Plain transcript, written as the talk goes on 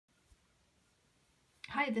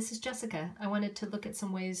Hi, this is Jessica. I wanted to look at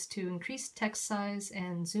some ways to increase text size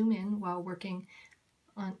and zoom in while working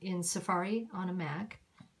in Safari on a Mac.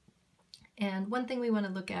 And one thing we want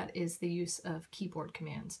to look at is the use of keyboard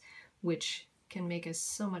commands, which can make us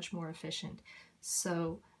so much more efficient.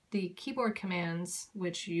 So the keyboard commands,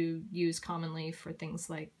 which you use commonly for things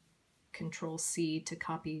like Control+C to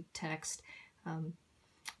copy text,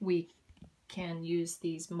 we can use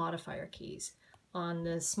these modifier keys. On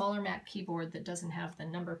the smaller Mac keyboard that doesn't have the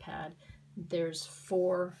number pad, there's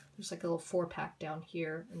like a little 4-pack down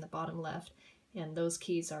here in the bottom left, and those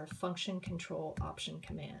keys are Function, Control, Option,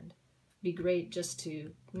 Command. Be great just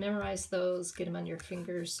to memorize those, get them on your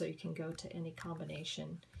fingers so you can go to any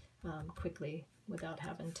combination quickly without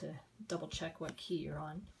having to double check what key you're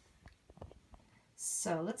on.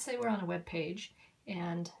 So let's say we're on a web page,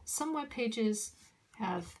 and some web pages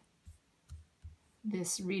have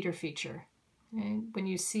this reader feature. Okay? When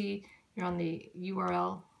you see you're on the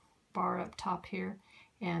URL bar up top here,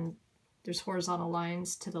 and there's horizontal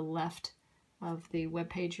lines to the left of the web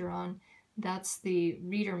page you're on, that's the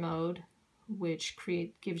reader mode, which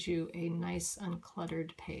gives you a nice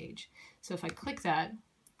uncluttered page. So if I click that,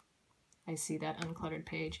 I see that uncluttered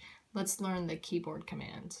page. Let's learn the keyboard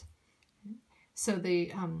commands. So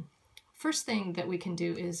the first thing that we can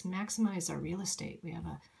do is maximize our real estate. We have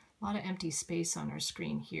a lot of empty space on our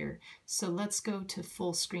screen here. So let's go to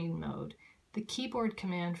full screen mode. The keyboard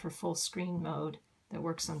command for full screen mode that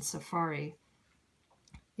works on Safari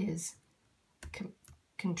is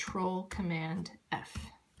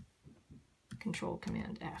Control+Command+F.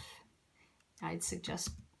 Control+Command+F. I'd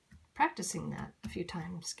suggest practicing that a few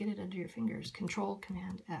times. Get it under your fingers.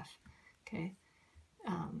 Control+Command+F. Okay.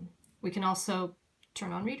 We can also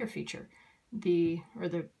turn on reader feature,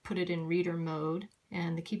 put it in reader mode,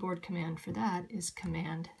 and the keyboard command for that is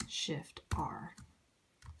Command+Shift+R.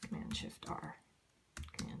 Command+Shift+R.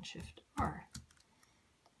 Command+Shift+R.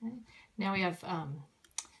 Okay. Now we have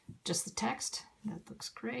just the text. That looks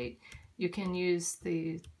great. You can use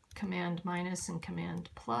the Command- and Command+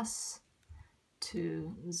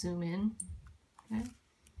 to zoom in. Okay.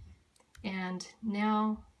 And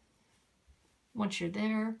now, once you're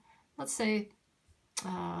there, let's say,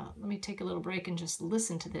 let me take a little break and just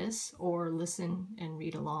listen to this, or listen and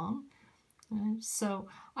read along. So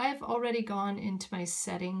I've already gone into my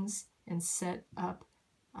settings and set up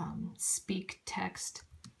speak text.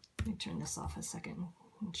 Let me turn this off a second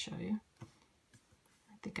and show you.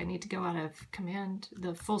 I think I need to go out of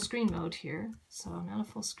the full screen mode here. So I'm out of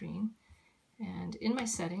full screen. And in my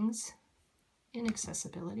settings, in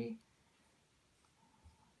accessibility,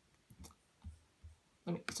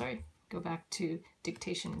 go back to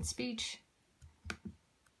Dictation and Speech.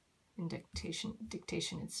 In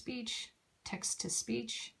Dictation and Speech, text to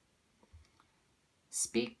speech.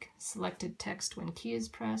 Speak selected text when key is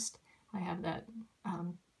pressed. I have that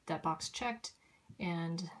box checked,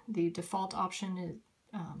 and the default option is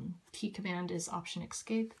key command is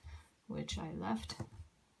Option+Escape, which I left.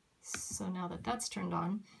 So now that that's turned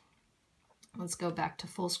on, let's go back to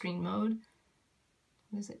full screen mode.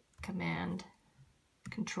 What is it? Command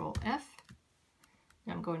Control+F.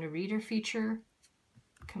 Now I'm going to reader feature,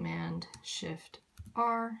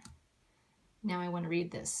 Command+Shift+R. Now I want to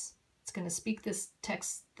read this. It's going to speak this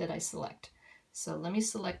text that I select. So let me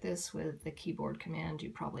select this with the keyboard command you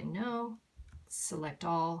probably know. Select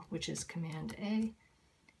all, which is Command+A.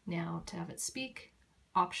 Now to have it speak,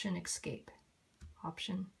 Option+Escape.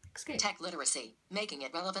 Option+Escape. Tech literacy, making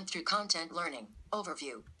it relevant through content learning.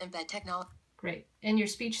 Overview, embed technology. Great. And your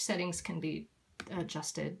speech settings can be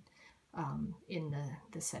adjusted in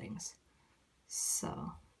the settings.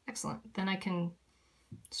 So excellent. Then I can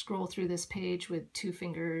scroll through this page with 2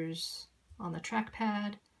 fingers on the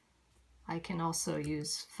trackpad. I can also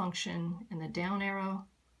use Function and the down arrow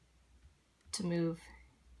to move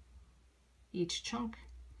each chunk.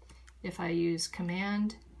 If I use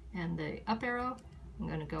Command and the up arrow, I'm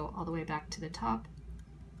going to go all the way back to the top,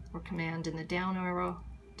 or Command and the down arrow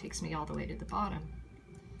takes me all the way to the bottom.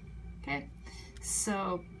 Okay,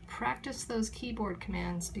 so practice those keyboard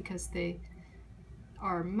commands because they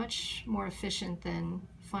are much more efficient than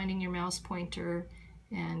finding your mouse pointer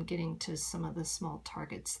and getting to some of the small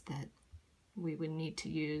targets that we would need to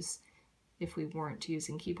use if we weren't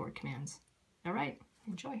using keyboard commands. All right,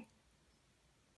 enjoy.